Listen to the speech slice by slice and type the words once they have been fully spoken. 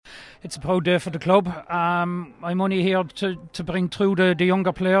It's a proud day for the club. I'm only here to bring through the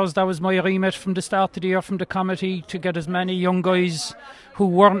younger players. That was my remit from the start of the year from the committee, to get as many young guys who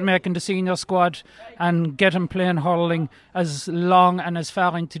weren't making the senior squad and get them playing hurling as long and as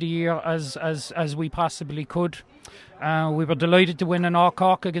far into the year as we possibly could. We were delighted to win in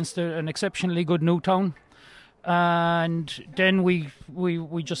Cork against an exceptionally good Newtown. And then we're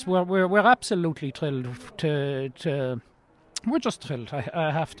absolutely thrilled to we're just thrilled.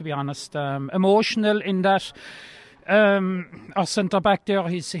 I have to be honest. Emotional in that our centre back there,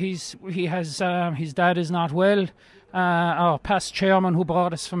 his dad is not well. Our past chairman, who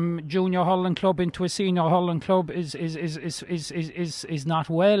brought us from junior hurling club into a senior hurling club, is not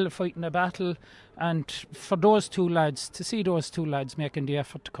well, fighting a battle. And for those two lads, to see those two lads making the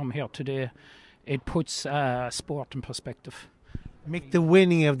effort to come here today, it puts sport in perspective. Mick, the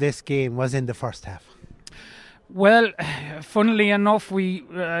winning of this game was in the first half. Well, funnily enough, we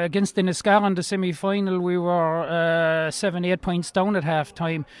against Inniscar in the semi-final, we were 7-8 points down at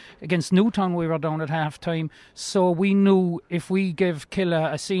half-time. Against Newtown, we were down at half-time. So we knew if we give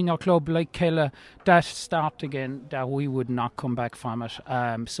Killa, a senior club like Killa, that start again, that we would not come back from it.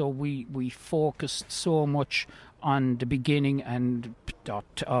 So we focused so much on the beginning and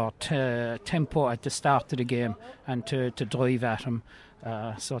our tempo at the start of the game, and to drive at him.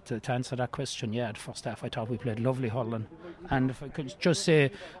 So to answer that question, the first half I thought we played lovely hurling. And if I could just say,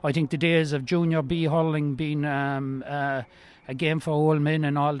 I think the days of junior B hurling being a game for old men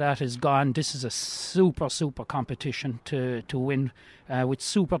and all that is gone. This is a super competition to win, with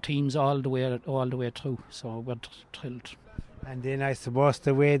super teams all the way through. So we're thrilled. And then I suppose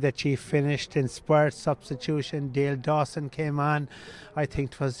the way that she finished in Spurs substitution, Dale Dawson came on. I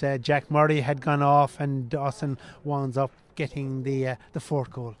think it was Jack Murray had gone off, and Dawson winds up getting the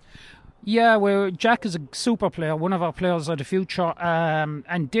fourth goal. Yeah, well, Jack is a super player, one of our players of the future.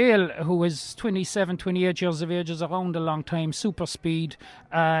 And Dale, who is 27, 28 years of age, is around a long time, super speed.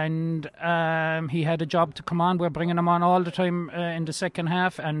 And he had a job to come on. We're bringing him on all the time in the second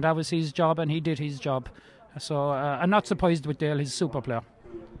half, and that was his job, and he did his job. So I'm not surprised with Dale. He's a super player.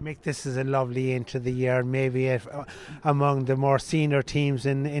 Mick, this is a lovely end to the year. Maybe among the more senior teams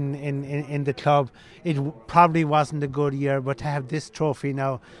in the club, it probably wasn't a good year, but to have this trophy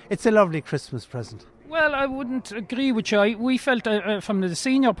now, it's a lovely Christmas present. Well, I wouldn't agree with you. We felt from the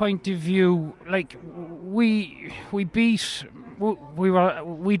senior point of view, like we didn't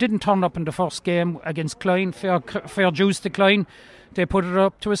turn up in the first game against Clyne. Fair dues to Clyne. They put it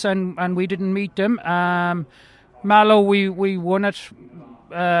up to us, and we didn't meet them. Mallow, we won it,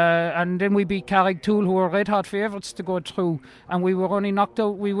 and then we beat Carricktool, who were red hot favourites to go through, and we were only knocked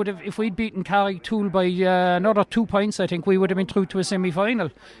out. We would have, if we'd beaten Carricktool by another 2 points, I think we would have been through to a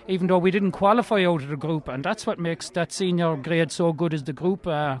semi-final, even though we didn't qualify out of the group. And that's what makes that senior grade so good, is the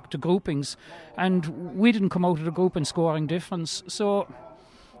groupings. And we didn't come out of the group in scoring difference. So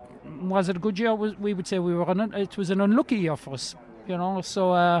was it a good year? We would say it was an unlucky year for us.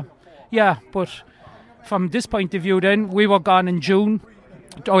 So but from this point of view, then we were gone in June,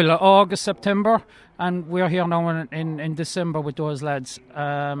 August, September, and we're here now in December with those lads.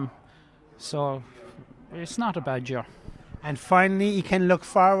 So it's not a bad year. And finally, you can look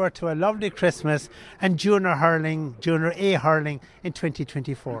forward to a lovely Christmas and Junior A hurling in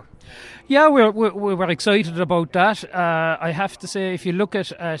 2024. Yeah, we're excited about that. I have to say, if you look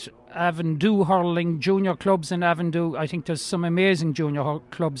at Avondhu hurling, junior clubs in Avondhu, I think there's some amazing junior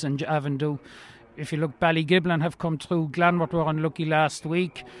clubs in Avondhu. If you look, Ballygiblin have come through. Glanworth were unlucky last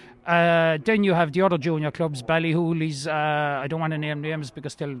week. Then you have the other junior clubs, Ballyhoolies. I don't want to name names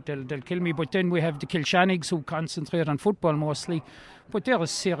because they'll kill me. But then we have the Kilshanigs, who concentrate on football mostly. But they're a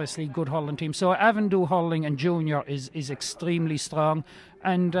seriously good hurling team. So Avondhu hurling and junior is extremely strong.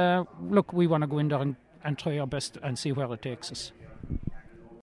 And look, we want to go in there and try our best and see where it takes us.